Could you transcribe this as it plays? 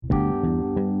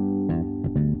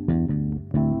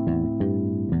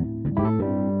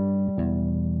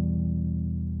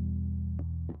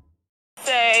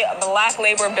black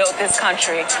labor built this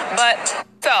country.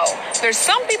 There's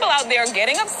some people out there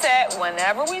getting upset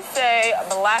whenever we say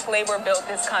black labor built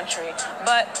this country.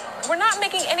 But we're not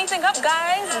making anything up,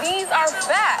 guys. These are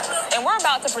facts. And we're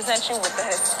about to present you with the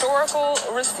historical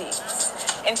receipts.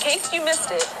 In case you missed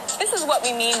it, this is what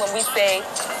we mean when we say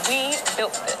we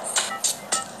built this.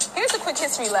 Here's a quick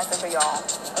history lesson for y'all.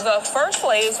 The first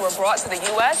slaves were brought to the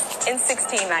U.S. in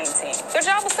 1619. Their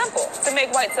job was simple, to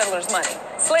make white settlers money.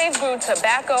 Slaves grew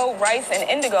tobacco, rice, and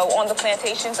indigo on the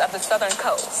plantations of the southern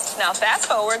coast. Now, fast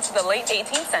forward to the late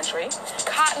 18th century,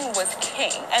 cotton was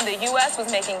king, and the U.S.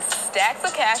 was making stacks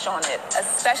of cash on it,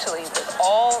 especially with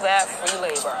all that free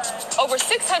labor. Over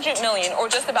 600 million, or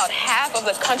just about half of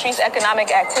the country's economic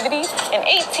activity in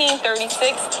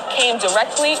 1836 came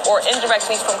directly or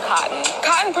indirectly from cotton.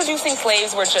 Cotton-producing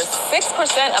slaves were just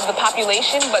 6% of the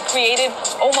population, but created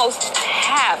almost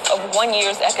half of 1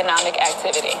 year's economic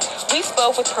activity. We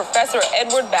spoke with Professor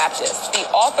Edward Baptist, the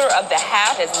author of The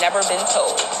Half Has Never Been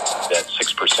Told. That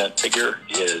 6% figure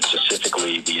is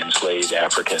specifically the enslaved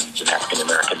Africans and African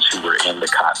Americans who were in the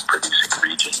cotton-producing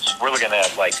regions. We're looking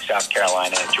at like South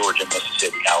Carolina, Georgia,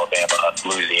 Mississippi, Alabama,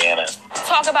 Louisiana.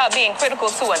 Talk about being critical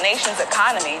to a nation's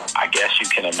economy. I guess you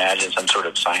can imagine some sort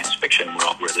of science fiction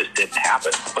world where this didn't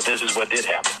happen, but this is what did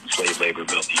happen. Slave labor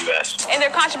built the U.S. And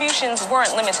their contributions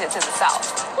weren't limited to the South.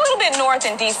 A little bit north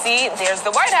in D.C., there's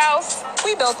the White House.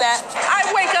 We built that. I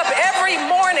wake up every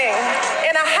morning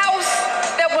in a house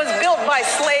that was built by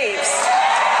slaves.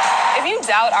 If you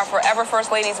doubt our forever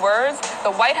First Lady's words,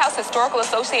 the White House Historical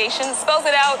Association spells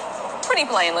it out pretty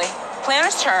plainly.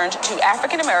 Planners turned to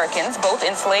African Americans, both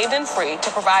enslaved and free, to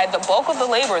provide the bulk of the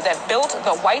labor that built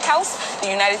the White House, the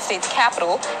United States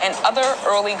Capitol, and other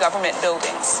early government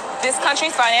buildings. This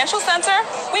country's financial center,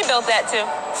 we built that too.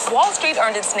 Wall Street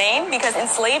earned its name because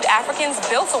enslaved Africans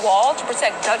built a wall to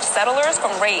protect Dutch settlers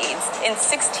from raids in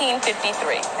 1653.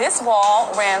 This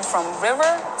wall ran from river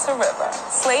to river.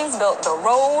 Slaves built the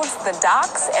roads, the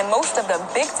docks, and most of the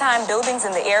big-time buildings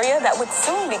in the area that would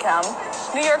soon become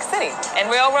New York City. And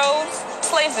railroads,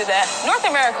 slaves did that. North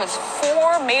America's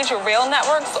 4 major rail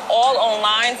networks, all on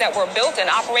lines that were built and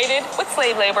operated with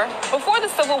slave labor. Before the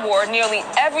Civil War, nearly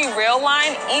every rail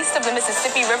line east of the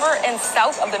Mississippi River and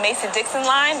south of the Mason-Dixon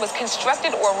line was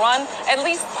constructed or run at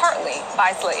least partly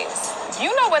by slaves.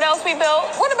 You know what else we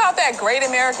built? What about that great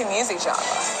American music genre?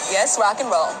 Yes, rock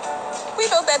and roll. We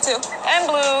built that too. And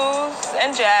blues,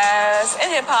 and jazz,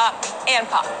 and hip-hop, and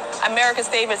pop. America's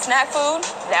favorite snack food,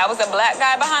 that was a black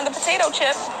guy behind the potato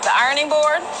chip. The ironing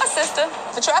board, a sister.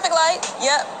 The traffic light,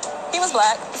 yep, he was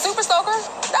black. The super soaker,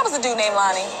 that was a dude named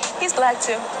Lonnie. He's black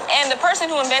too. And the person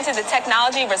who invented the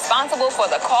technology responsible for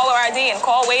the caller ID and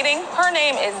call waiting, her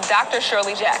name is Dr.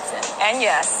 Shirley Jackson. And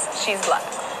yes, she's black.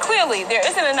 Clearly, there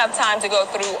isn't enough time to go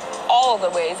through all the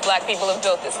ways black people have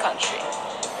built this country.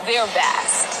 They're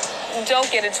vast.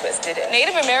 Don't get it twisted.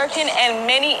 Native American and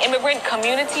many immigrant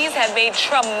communities have made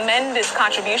tremendous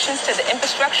contributions to the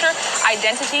infrastructure,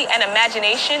 identity, and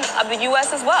imagination of the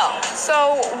U.S. as well.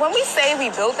 So when we say we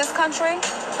built this country,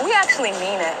 we actually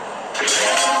mean it.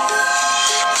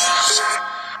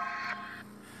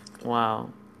 Wow.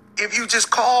 If you just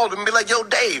called and be like, yo,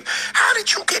 Dave, how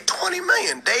did you get 20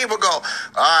 million? Dave will go, all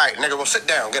right, nigga, well, sit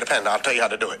down, get a pen. I'll tell you how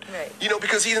to do it. Right. You know,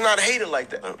 because he's not a hater like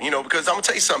that. You know, because I'm going to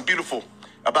tell you something beautiful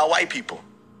about white people.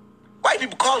 White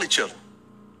people call each other.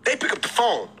 They pick up the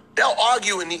phone. They'll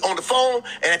argue on the phone,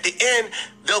 and at the end,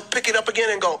 they'll pick it up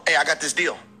again and go, hey, I got this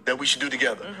deal that we should do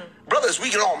together. Mm-hmm. Brothers, we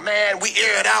get all mad, we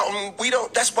air it out, and we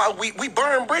don't, that's why we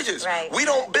burn bridges. Right. We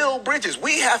don't build bridges.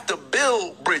 We have to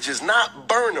build bridges, not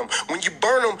burn them. When you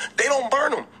burn them, they don't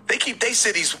burn them. They keep their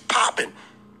cities popping.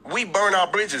 We burn our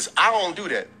bridges. I don't do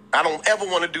that. I don't ever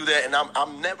want to do that, and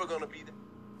I'm never going to be that.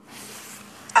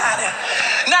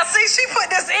 Now, see, she put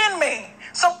this in me.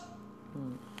 So,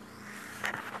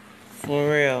 for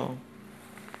real.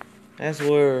 That's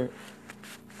word.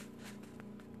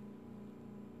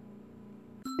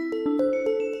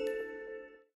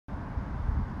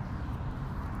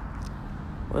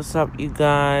 What's up, you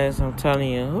guys? I'm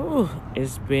telling you,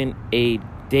 it's been a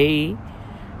day.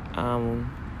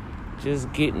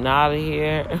 Just getting out of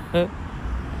here.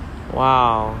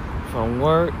 Wow. From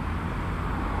work.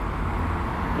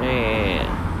 Man,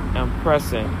 I'm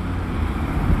pressing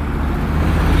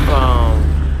from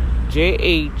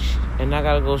JH, and I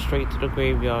gotta go straight to the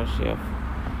graveyard shift.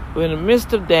 But in the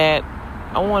midst of that,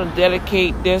 I want to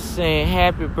dedicate this saying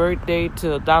happy birthday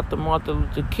to Dr. Martin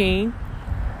Luther King,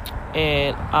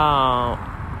 and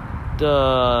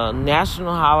the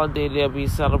national holiday they'll be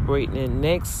celebrating it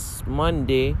next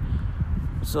Monday.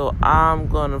 So I'm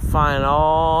gonna find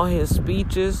all his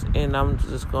speeches, and I'm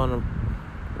just gonna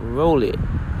roll it.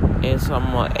 And so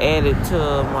I'm going to add it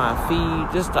to my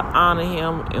feed just to honor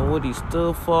him and what he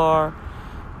stood for.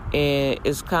 And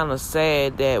it's kind of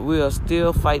sad that we are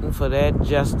still fighting for that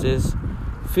justice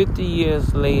 50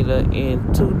 years later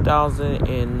in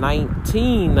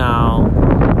 2019 now.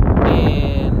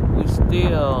 And we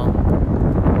still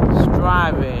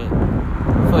striving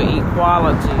for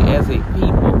equality as a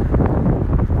people.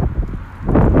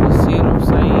 You see what I'm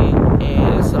saying?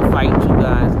 And it's a fight, you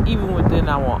guys. Even within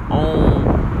our own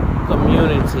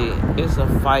community, it's a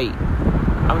fight.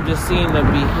 I'm just seeing the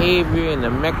behavior and the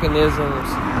mechanisms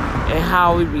and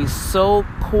how we be so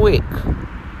quick,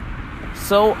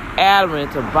 so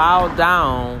adamant to bow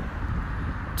down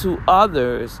to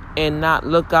others and not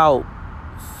look out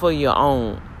for your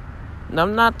own. And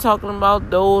I'm not talking about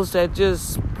those that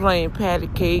just playing patty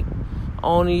cake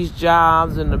on these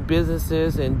jobs and the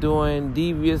businesses and doing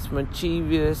devious,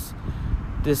 mischievous,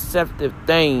 deceptive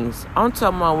things. I'm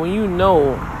talking about when you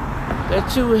know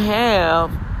that you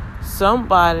have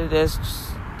somebody that's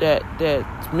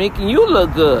making you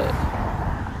look good.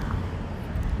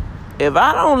 If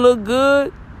I don't look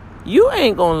good, you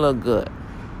ain't gonna look good.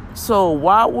 So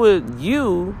why would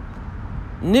you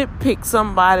nitpick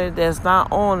somebody that's not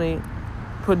only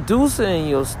producing in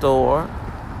your store,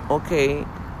 okay,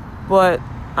 but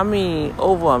I mean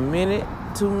over a minute,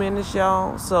 2 minutes,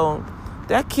 y'all. So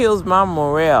that kills my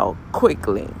morale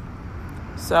quickly.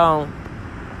 So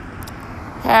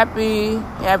happy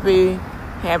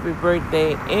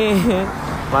birthday. And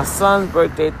my son's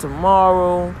birthday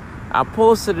tomorrow. I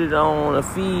posted it on a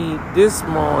feed this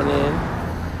morning.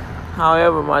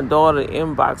 However, my daughter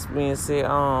inboxed me and said,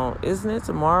 isn't it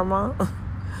tomorrow, Mom?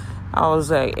 I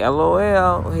was like,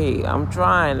 LOL. Hey, I'm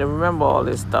trying to remember all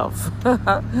this stuff.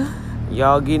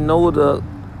 Y'all getting older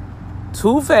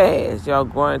too fast. Y'all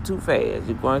growing too fast.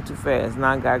 You're growing too fast.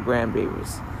 Now I got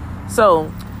grandbabies.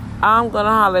 So I'm going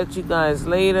to holler at you guys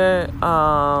later.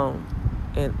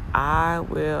 And I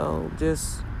will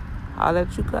just holler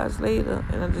at you guys later.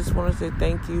 And I just want to say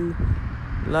thank you.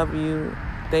 Love you.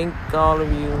 Thank all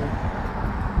of you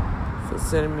for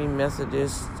sending me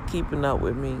messages, keeping up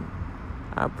with me.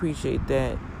 I appreciate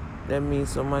that. That means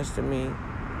so much to me.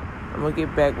 I'm going to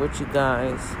get back with you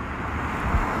guys.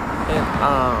 And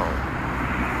I'll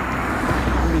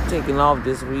be taking off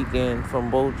this weekend from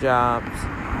both jobs.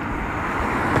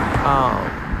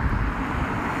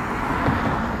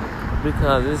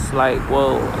 Because it's like,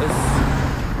 whoa,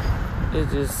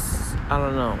 it's just, I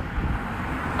don't know.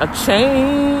 A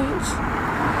change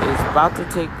is about to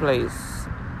take place.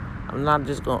 I'm not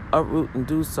just going to uproot and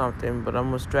do something, but I'm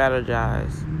going to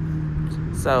strategize.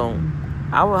 So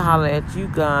I will holler at you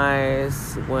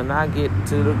guys when I get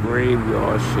to the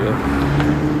graveyard shift.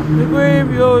 The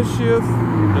graveyard shift.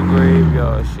 The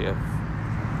graveyard shift.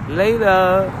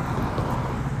 Later.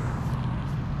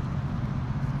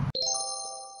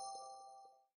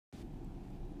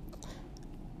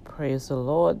 Praise the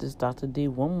Lord. This is Dr. D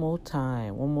one more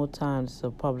time. This is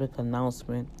a public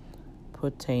announcement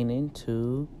pertaining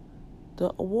to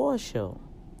the award show.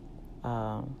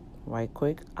 Right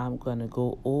quick, I'm going to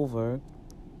go over.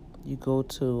 You go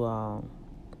to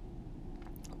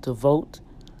vote.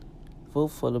 Vote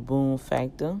for the Boom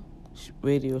Factor.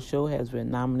 Radio show has been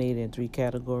nominated in 3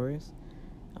 categories.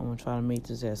 I'm going to try to make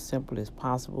this as simple as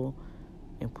possible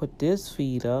and put this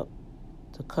feed up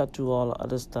to cut through all the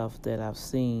other stuff that I've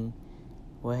seen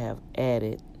or have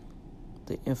added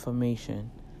the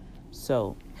information.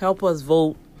 So help us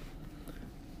vote.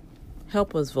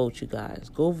 Help us vote, you guys.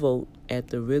 Go vote at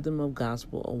the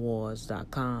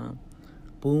rhythmofgospelawards.com.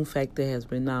 Boom Factor has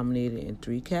been nominated in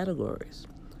 3 categories.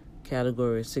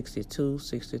 Category 62,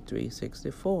 63,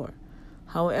 64.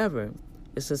 However,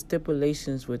 it's a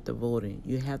stipulations with the voting.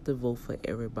 You have to vote for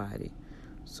everybody.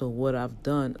 So what I've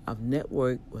done, I've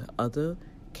networked with other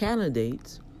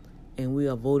candidates, and we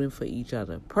are voting for each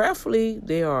other. Prayerfully,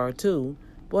 they are too,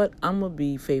 but I'm going to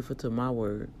be faithful to my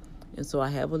word. And so I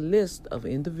have a list of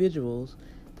individuals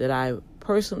that I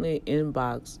personally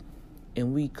inbox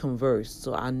and we converse.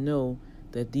 So I know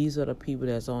that these are the people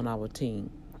that's on our team.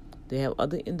 They have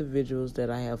other individuals that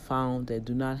I have found that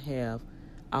do not have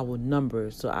our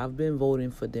numbers. So I've been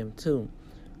voting for them too.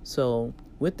 So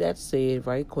with that said,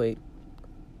 right quick,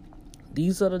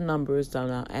 these are the numbers that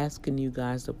I'm asking you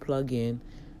guys to plug in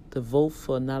to vote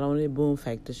for not only the Boom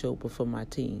Factor show, but for my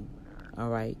team. All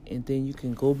right. And then you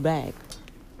can go back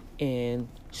and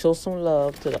show some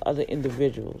love to the other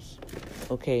individuals.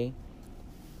 Okay.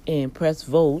 And press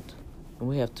vote. And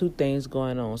we have 2 things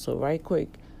going on. So right quick,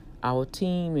 our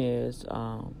team is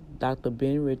Dr.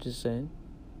 Ben Richardson.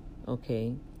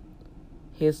 Okay.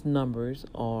 His numbers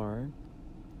are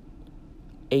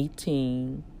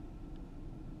 18,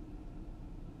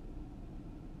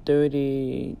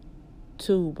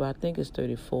 32, but I think it's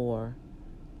 34,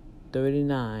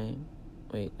 39.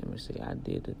 Wait, let me see. I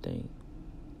did the thing.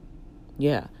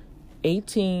 Yeah,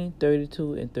 18,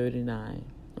 32, and 39.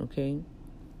 Okay,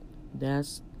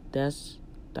 that's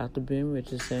Dr. Ben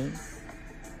Richardson.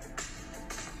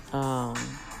 Oh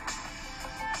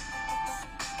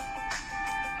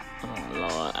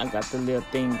Lord, I got the little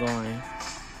thing going.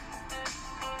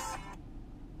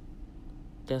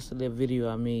 That's the little video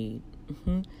I made.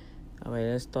 All right,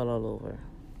 let's start all over.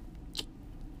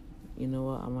 You know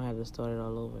what? I'm gonna have to start it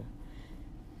all over.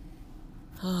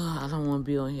 I don't want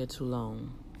to be on here too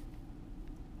long.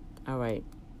 All right.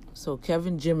 So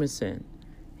Kevin Jemison,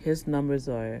 his numbers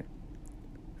are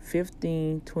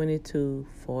 15, 22,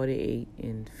 48,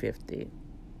 and 50.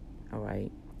 All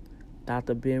right.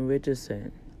 Dr. Ben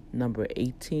Richardson, number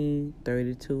 18,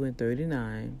 32, and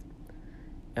 39.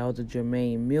 Elder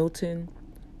Jermaine Milton,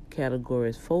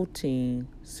 categories 14,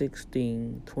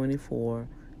 16, 24,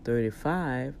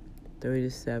 35,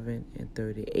 37, and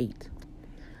 38.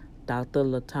 Dr.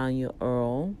 Latanya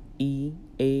Earl,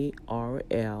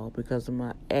 E-A-R-L, because of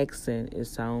my accent, it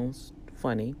sounds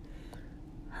funny.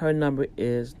 Her number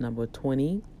is number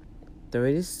 20,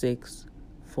 36,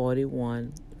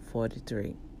 41,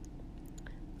 43.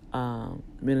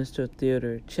 Minister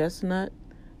Theodore Chestnut,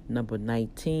 number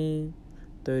 19,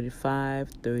 35,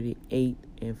 38,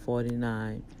 and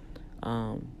 49.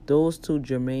 Those two,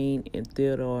 Jermaine and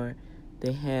Theodore,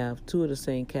 they have two of the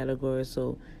same categories,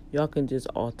 so y'all can just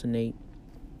alternate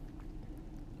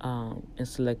and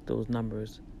select those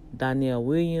numbers. Donnell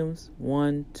Williams,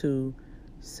 1, 2,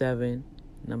 7,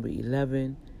 number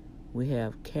 11. We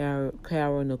have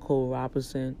Carol Nicole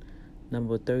Robinson,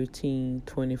 number 13,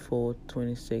 24,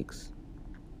 26,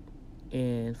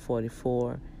 and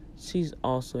 44. She's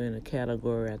also in a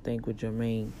category, I think, with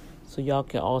Jermaine. So y'all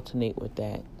can alternate with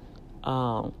that.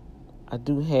 I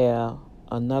do have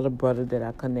another brother that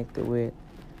I connected with,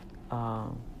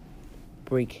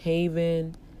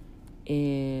 Breakhaven,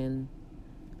 and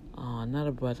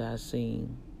another brother I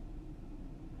seen.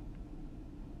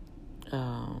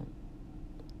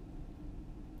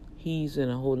 He's in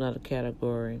a whole nother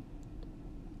category.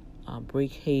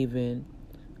 Breakhaven,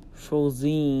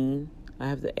 Frozine. I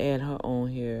have to add her on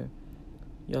here.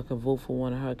 Y'all can vote for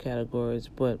one of her categories,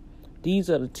 but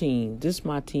these are the teams. This is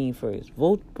my team first.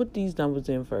 Vote. Put these numbers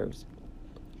in first.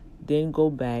 Then go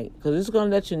back, because it's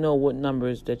going to let you know what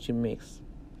numbers that you mix.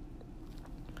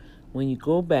 When you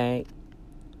go back,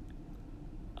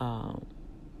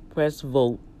 press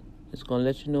vote. It's going to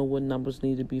let you know what numbers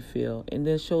need to be filled. And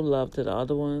then show love to the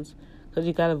other ones, because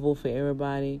you got to vote for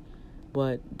everybody.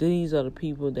 But these are the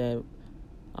people that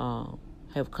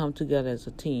have come together as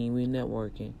a team. We're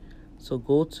networking. So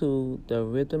go to the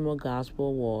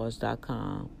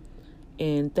rhythmofgospelawards.com.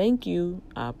 And thank you.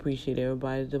 I appreciate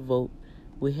everybody to vote.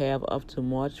 We have up to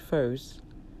March 1st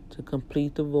to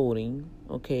complete the voting,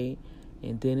 okay?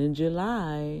 And then in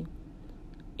July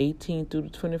 18th through the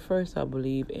 21st, I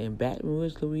believe, in Baton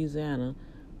Rouge, Louisiana,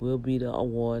 will be the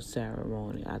award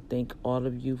ceremony. I thank all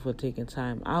of you for taking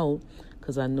time out,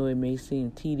 because I know it may seem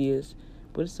tedious,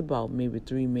 but it's about maybe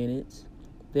 3 minutes.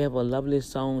 They have a lovely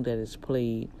song that is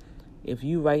played. If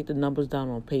you write the numbers down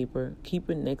on paper, keep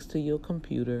it next to your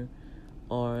computer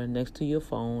or next to your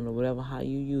phone or whatever, how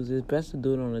you use it. It's best to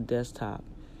do it on a desktop,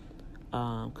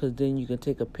 because then you can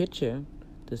take a picture.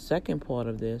 The second part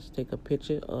of this, take a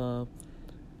picture of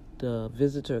the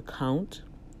visitor count,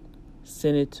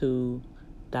 send it to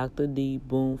Dr. D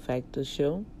Boom Factor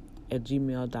Show at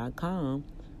gmail.com,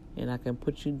 and I can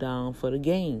put you down for the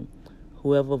game.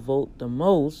 Whoever vote the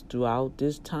most throughout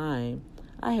this time,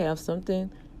 I have something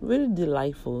really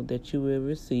delightful that you will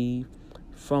receive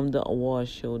from the award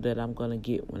show that I'm going to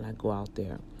get when I go out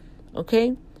there.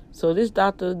 Okay? So this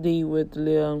Dr. D with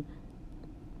an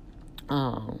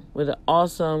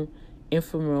awesome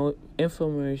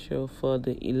infomercial for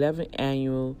the 11th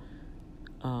annual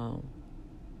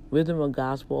Rhythm of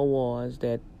Gospel Awards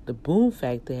that the Boom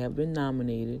Factor have been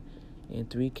nominated in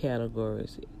 3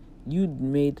 categories. You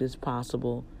made this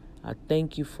possible. I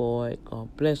thank you for it. God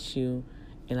bless you.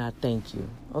 And I thank you.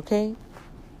 Okay?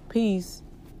 Peace.